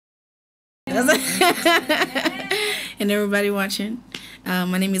And everybody watching.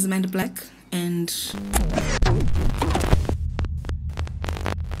 My name is Amanda Black, and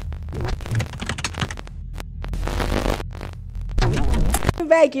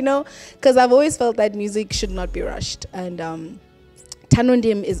back, because I've always felt that music should not be rushed. And Thandwa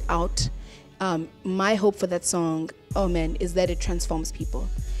Ndim is out. My hope for that song, oh man, is that it transforms people.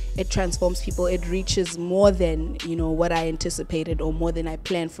 It transforms people. It reaches more than what I anticipated or more than I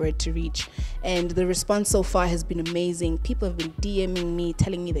planned for it to reach. And the response so far has been amazing. People have been DMing me,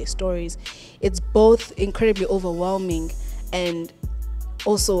 telling me their stories. It's both incredibly overwhelming, and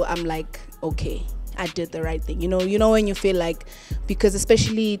also I'm like, okay, I did the right thing. You know when you feel like, because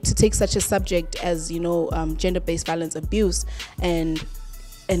especially to take such a subject as gender-based violence, abuse, and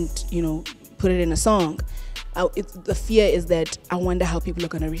put it in a song. The fear is that I wonder how people are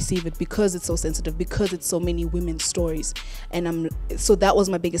going to receive it, because it's so sensitive, because it's so many women's stories. And so that was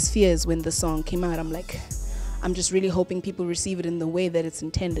my biggest fears when the song came out. I'm like, I'm just really hoping people receive it in the way that it's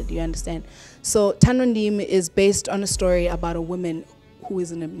intended, you understand? So Thandwa Ndim is based on a story about a woman who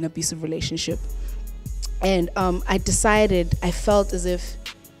is in an abusive relationship. And I felt as if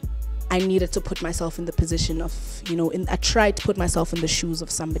I needed to put myself in the position of, I tried to put myself in the shoes of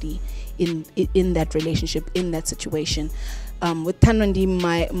somebody in that relationship, in that situation. With Thandwa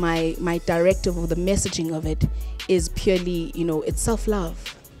Ndim, my directive or the messaging of it is purely, it's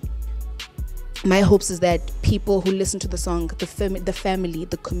self-love. My hopes is that people who listen to the song, the family,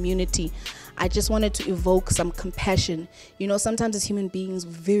 the community, I just wanted to evoke some compassion. Sometimes as human beings,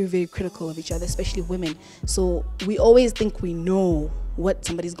 we're very, very critical of each other, especially women. So we always think we know what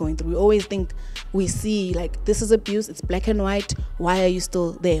somebody's going through. We always think we see, like, this is abuse, it's black and white. Why are you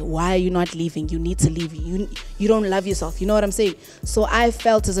still there? Why are you not leaving? You need to leave. You don't love yourself. You know what I'm saying? So I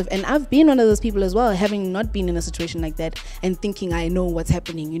felt as if, and I've been one of those people as well, having not been in a situation like that and thinking I know what's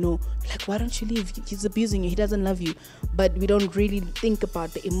happening, like, why don't you leave? He's abusing you, he doesn't love you. But we don't really think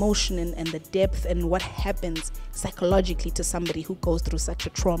about the emotion and the depth and what happens psychologically to somebody who goes through such a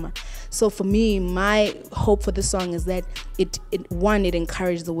trauma. So for me, my hope for this song is that it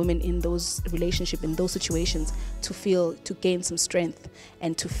encouraged the women in those relationships, in those situations, to gain some strength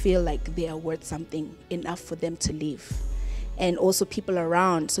and to feel like they are worth something enough for them to leave. And also people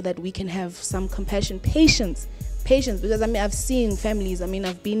around, so that we can have some compassion, patience, because I've seen families,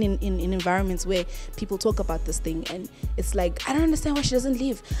 I've been in environments where people talk about this thing, and it's like, I don't understand why she doesn't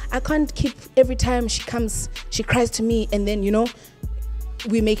leave. I can't keep, every time she comes, she cries to me, and then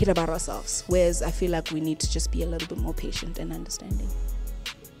we make it about ourselves, whereas I feel like we need to just be a little bit more patient and understanding.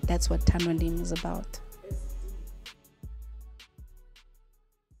 That's what Thandwa Ndim is about.